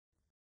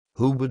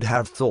Who would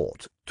have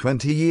thought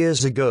 20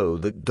 years ago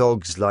that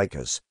dogs like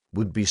us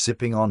would be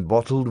sipping on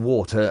bottled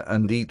water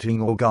and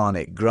eating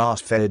organic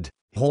grass-fed,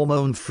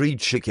 hormone-free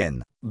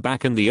chicken?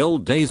 Back in the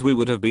old days we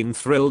would have been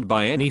thrilled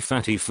by any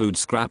fatty food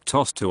scrap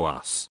tossed to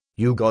us.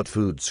 You got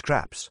food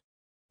scraps?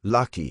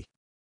 Lucky.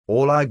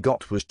 All I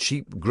got was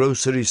cheap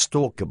grocery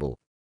store kibble.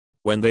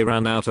 When they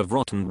ran out of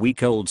rotten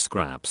week-old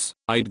scraps,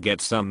 I'd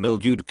get some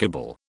mildewed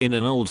kibble in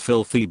an old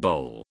filthy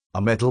bowl.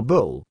 A metal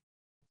bowl?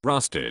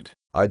 Rusted.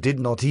 I did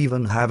not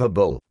even have a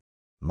bowl.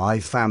 My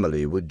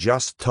family would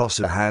just toss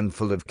a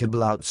handful of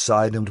kibble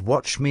outside and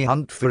watch me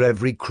hunt for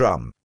every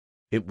crumb.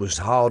 It was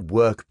hard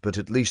work, but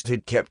at least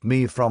it kept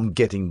me from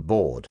getting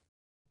bored.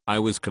 I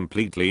was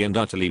completely and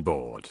utterly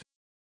bored.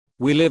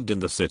 We lived in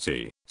the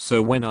city,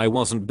 so when I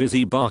wasn't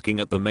busy barking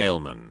at the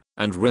mailman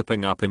and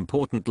ripping up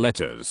important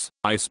letters,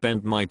 I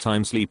spent my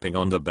time sleeping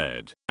on the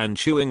bed and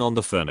chewing on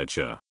the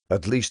furniture.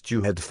 At least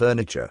you had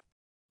furniture.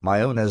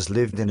 My owners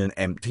lived in an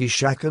empty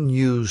shack and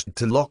used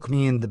to lock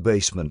me in the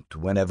basement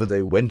whenever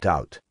they went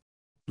out.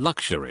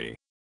 Luxury.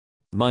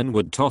 Mine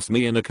would toss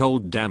me in a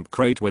cold damp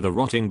crate with a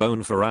rotting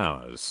bone for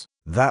hours.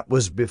 That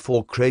was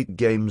before crate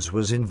games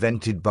was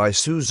invented by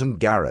Susan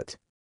Garrett.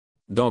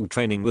 Dog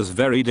training was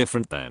very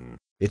different then.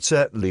 It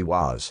certainly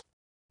was.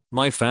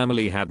 My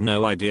family had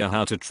no idea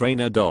how to train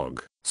a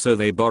dog, so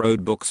they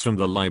borrowed books from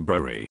the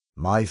library.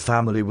 My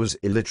family was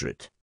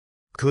illiterate.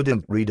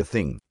 Couldn't read a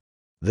thing.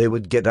 They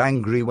would get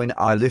angry when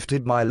I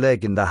lifted my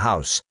leg in the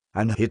house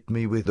and hit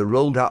me with the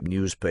rolled up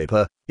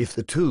newspaper if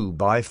the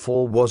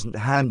 2x4 wasn't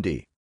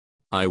handy.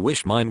 I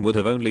wish mine would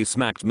have only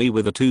smacked me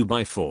with a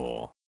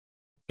 2x4.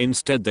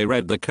 Instead they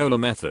read the Kohler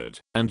method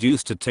and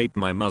used to tape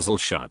my muzzle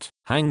shut,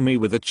 hang me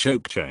with a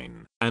choke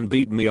chain, and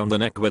beat me on the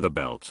neck with a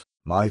belt.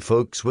 My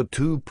folks were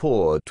too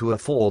poor to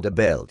afford a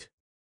belt.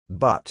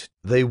 But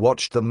they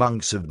watched the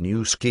Monks of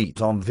New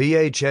Skeet on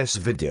VHS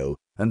video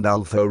and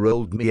alpha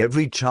rolled me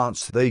every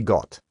chance they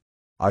got.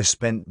 I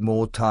spent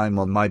more time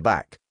on my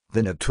back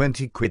than a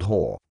 20-quid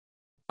whore.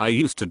 I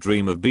used to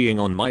dream of being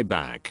on my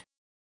back.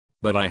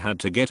 But I had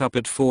to get up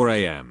at 4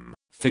 a.m.,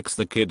 fix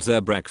the kids their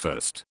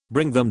breakfast,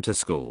 bring them to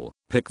school,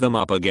 pick them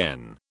up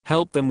again,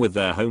 help them with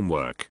their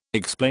homework,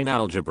 explain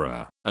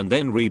algebra, and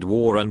then read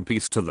War and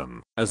Peace to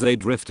them as they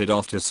drifted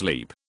off to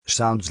sleep.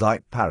 Sounds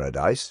like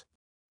paradise.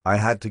 I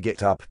had to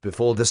get up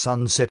before the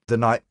sun set the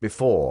night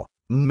before,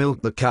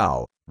 milk the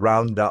cow,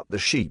 round up the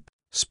sheep,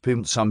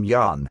 spin some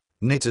yarn,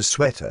 knit a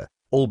sweater,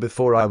 all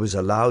before I was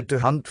allowed to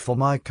hunt for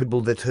my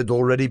kibble that had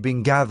already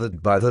been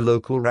gathered by the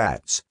local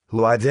rats,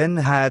 who I then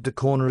had to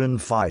corner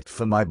and fight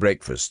for my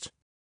breakfast.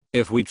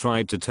 If we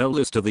tried to tell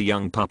this to the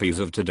young puppies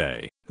of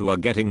today, who are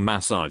getting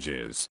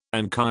massages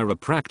and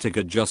chiropractic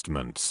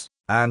adjustments,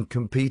 and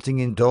competing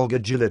in dog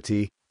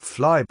agility,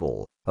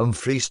 flyball, and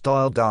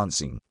freestyle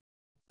dancing,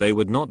 they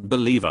would not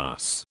believe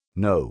us.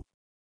 No.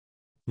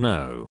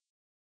 No.